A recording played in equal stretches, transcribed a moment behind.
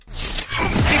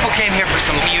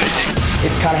some music.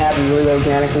 It kind of happened really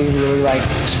organically, really like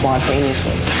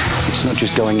spontaneously. It's not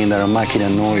just going in there and making a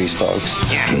noise, folks.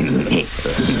 The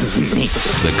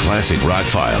Classic Rock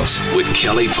Files with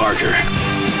Kelly Parker.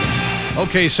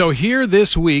 Okay, so here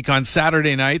this week on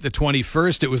Saturday night, the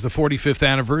 21st, it was the 45th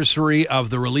anniversary of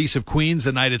the release of Queen's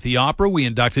The Night at the Opera. We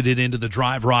inducted it into the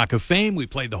Drive Rock of Fame. We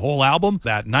played the whole album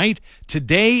that night.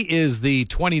 Today is the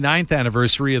 29th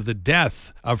anniversary of the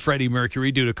death of Freddie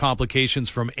Mercury due to complications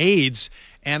from AIDS.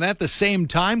 And at the same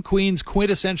time, Queen's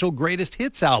quintessential greatest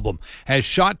hits album has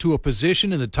shot to a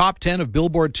position in the top 10 of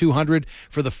Billboard 200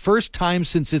 for the first time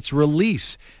since its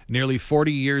release nearly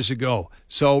 40 years ago.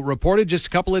 So, reported just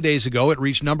a couple of days ago, it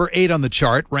reached number 8 on the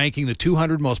chart, ranking the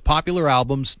 200 most popular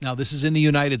albums. Now, this is in the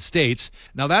United States.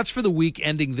 Now, that's for the week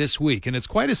ending this week, and it's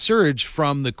quite a surge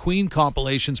from the Queen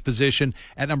compilation's position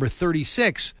at number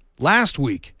 36 last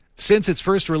week. Since its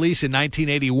first release in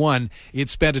 1981, it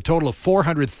spent a total of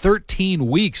 413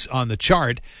 weeks on the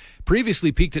chart.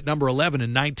 Previously peaked at number 11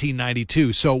 in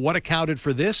 1992. So what accounted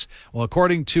for this? Well,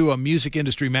 according to a music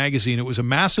industry magazine, it was a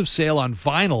massive sale on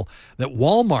vinyl that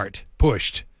Walmart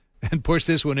pushed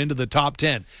this one into the top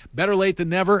 10. Better late than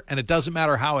never, and it doesn't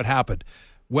matter how it happened.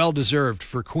 Well deserved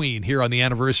for Queen here on the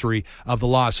anniversary of the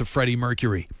loss of Freddie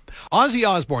Mercury. Ozzy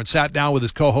Osbourne sat down with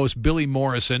his co-host Billy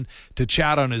Morrison to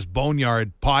chat on his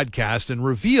Boneyard podcast and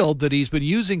revealed that he's been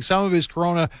using some of his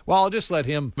I'll just let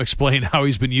him explain how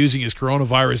he's been using his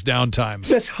coronavirus downtime.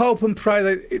 Let's hope and pray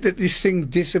that this thing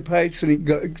dissipates and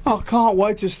I can't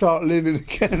wait to start living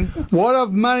again. What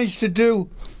I've managed to do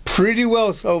pretty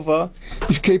well so far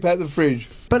is keep out the fridge.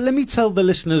 But let me tell the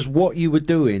listeners what you were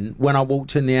doing when I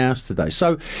walked in the house today.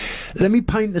 So let me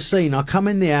paint the scene. I come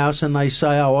in the house and they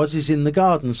say, oh, Ozzy's in the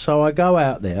garden. So I go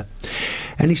out there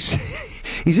and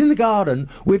he's in the garden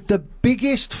with the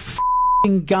biggest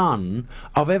f***ing gun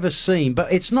I've ever seen.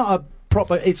 But it's not a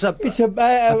proper, it's a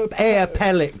air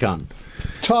pellet gun.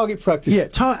 Target practice.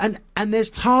 Yeah, and there's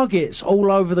targets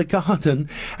all over the garden.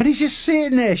 And he's just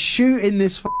sitting there shooting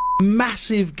this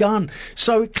massive gun.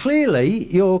 So clearly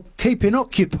you're keeping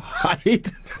occupied.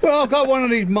 Well, I've got one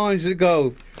of these minds that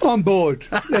go, I'm bored.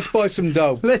 Let's buy some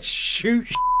dough. Let's shoot.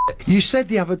 You said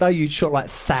the other day you'd shot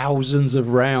like thousands of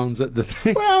rounds at the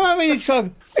thing. Well, I mean,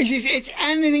 it's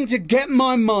anything to get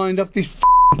my mind off this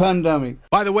pandemic.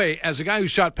 By the way, as a guy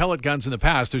who's shot pellet guns in the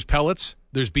past, there's pellets,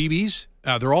 there's BBs.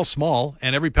 They're all small,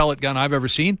 and every pellet gun I've ever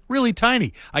seen, really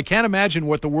tiny. I can't imagine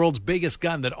what the world's biggest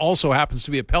gun that also happens to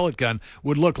be a pellet gun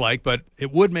would look like, but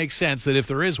it would make sense that if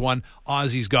there is one,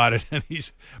 Ozzy's got it, and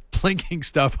he's plinking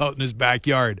stuff out in his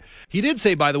backyard. He did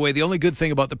say, by the way, the only good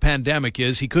thing about the pandemic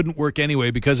is he couldn't work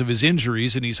anyway because of his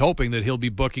injuries, and he's hoping that he'll be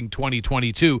booking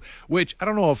 2022, which I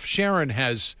don't know if Sharon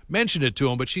has mentioned it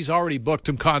to him, but she's already booked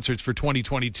him concerts for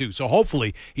 2022, so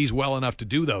hopefully he's well enough to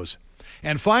do those.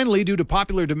 And finally, due to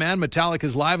popular demand,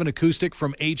 Metallica's Live and Acoustic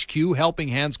from HQ Helping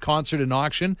Hands concert and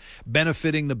auction,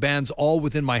 benefiting the band's All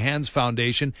Within My Hands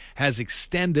Foundation, has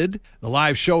extended. The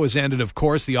live show has ended, of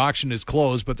course. The auction is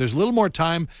closed, but there's a little more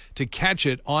time to catch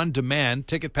it on demand.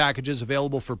 Ticket packages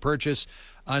available for purchase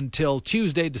until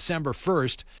Tuesday, December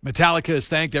 1st. Metallica has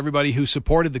thanked everybody who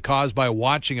supported the cause by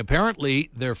watching.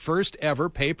 Apparently, their first ever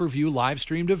pay-per-view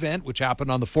live-streamed event, which happened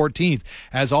on the 14th,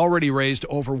 has already raised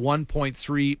over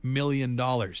 $1.3 million.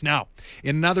 Now,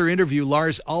 in another interview,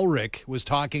 Lars Ulrich was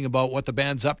talking about what the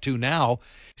band's up to now.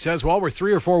 He says, well, we're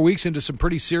 3 or 4 weeks into some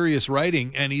pretty serious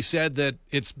writing, and he said that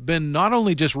it's been not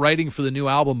only just writing for the new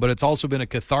album, but it's also been a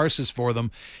catharsis for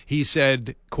them. He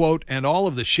said, quote, and all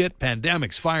of the shit,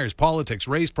 pandemics, fires, politics,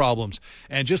 race problems,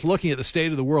 and just looking at the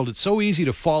state of the world, it's so easy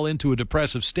to fall into a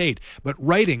depressive state, but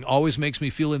writing always makes me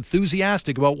feel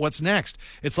enthusiastic about what's next.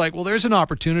 It's like, well, there's an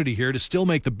opportunity here to still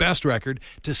make the best record,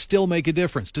 to still make a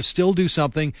difference, to still do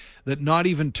something that not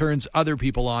even turns other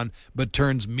people on, but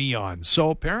turns me on. So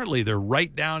apparently they're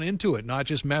right down into it, not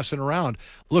just messing around.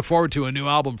 Look forward to a new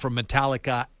album from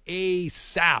Metallica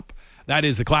ASAP. That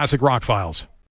is the Classic Rock Files.